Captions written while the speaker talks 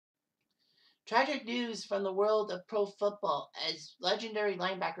Tragic news from the world of pro football as legendary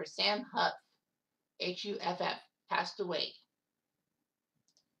linebacker Sam Huff, Huff, passed away.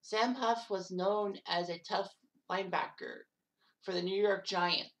 Sam Huff was known as a tough linebacker for the New York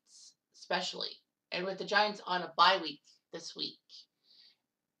Giants, especially. And with the Giants on a bye week this week,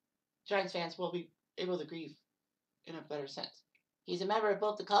 Giants fans will be able to grieve in a better sense. He's a member of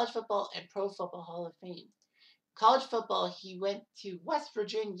both the College Football and Pro Football Hall of Fame. College football, he went to West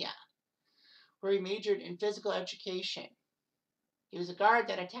Virginia, where he majored in physical education. He was a guard,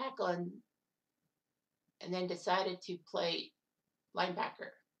 then a tackle, and then decided to play linebacker.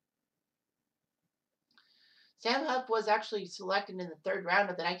 Sam Huff was actually selected in the third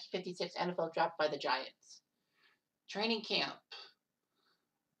round of the 1956 NFL draft by the Giants. Training camp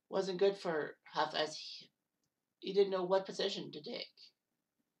wasn't good for Huff as he didn't know what position to take.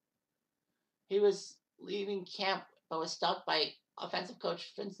 He was leaving camp but was stopped by offensive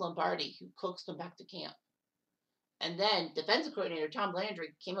coach Vince Lombardi, who coaxed him back to camp. And then defensive coordinator Tom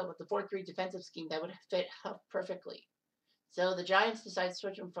Landry came up with the 4-3 defensive scheme that would fit Huff perfectly. So the Giants decided to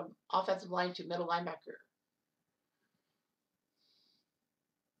switch him from offensive line to middle linebacker.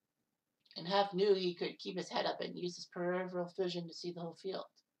 And Huff knew he could keep his head up and use his peripheral vision to see the whole field.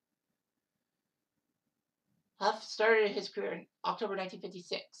 Huff started his career in October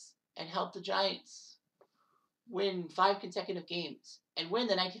 1956 and helped the Giants win 5 consecutive games and win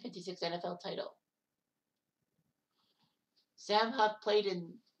the 1956 NFL title. Sam Huff played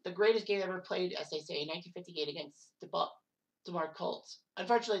in the greatest game ever played, as they say, in 1958 against the Baltimore Colts.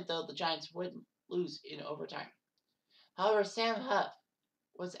 Unfortunately, though, the Giants would lose in overtime. However, Sam Huff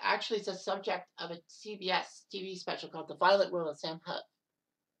was actually the subject of a CBS TV special called The Violent World of Sam Huff.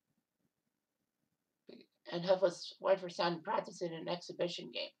 And Huff was wide for sound practice in an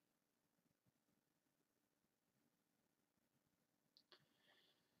exhibition game.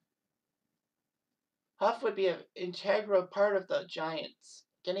 Huff would be an integral part of the Giants,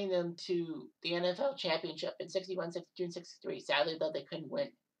 getting them to the NFL championship in 61, 62, and 63. Sadly, though, they couldn't win.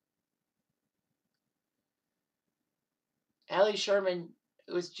 Allie Sherman,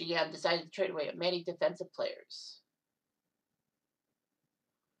 who was GM, decided to trade away many defensive players.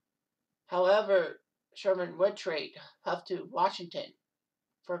 However, Sherman would trade Huff to Washington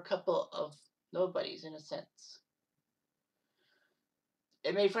for a couple of nobodies, in a sense.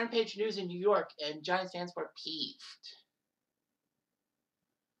 It made front page news in New York, and Giants fans were peeved.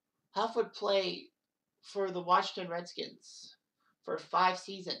 Huff would play for the Washington Redskins for 5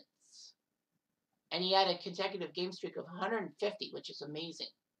 seasons, and he had a consecutive game streak of 150, which is amazing.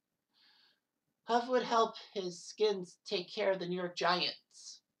 Huff would help his Skins take care of the New York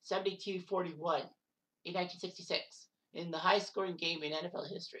Giants, 72-41, in 1966, in the highest-scoring game in NFL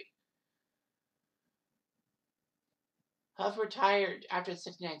history. Huff retired after the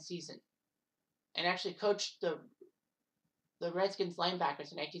 69 season and actually coached the Redskins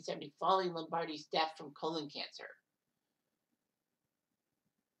linebackers in 1970 following Lombardi's death from colon cancer.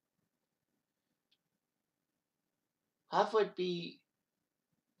 Huff would be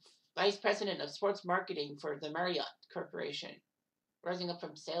vice president of sports marketing for the Marriott Corporation, rising up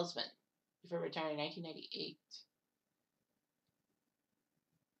from salesman before retiring in 1998.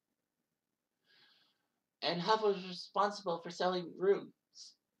 And Huff was responsible for selling rooms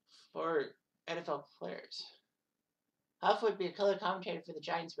for NFL players. Huff would be a color commentator for the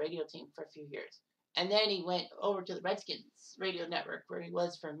Giants radio team for a few years. And then he went over to the Redskins radio network, where he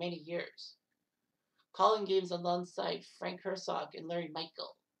was for many years, calling games alongside Frank Herzog and Larry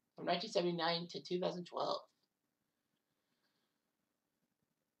Michael from 1979 to 2012.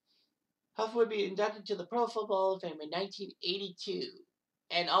 Huff would be inducted to the Pro Football Hall of Fame in 1982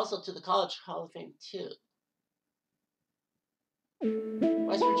 and also to the College Hall of Fame too.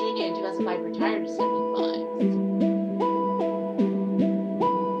 West Virginia in 2005 retired at 75.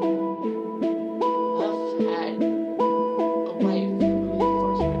 Huff had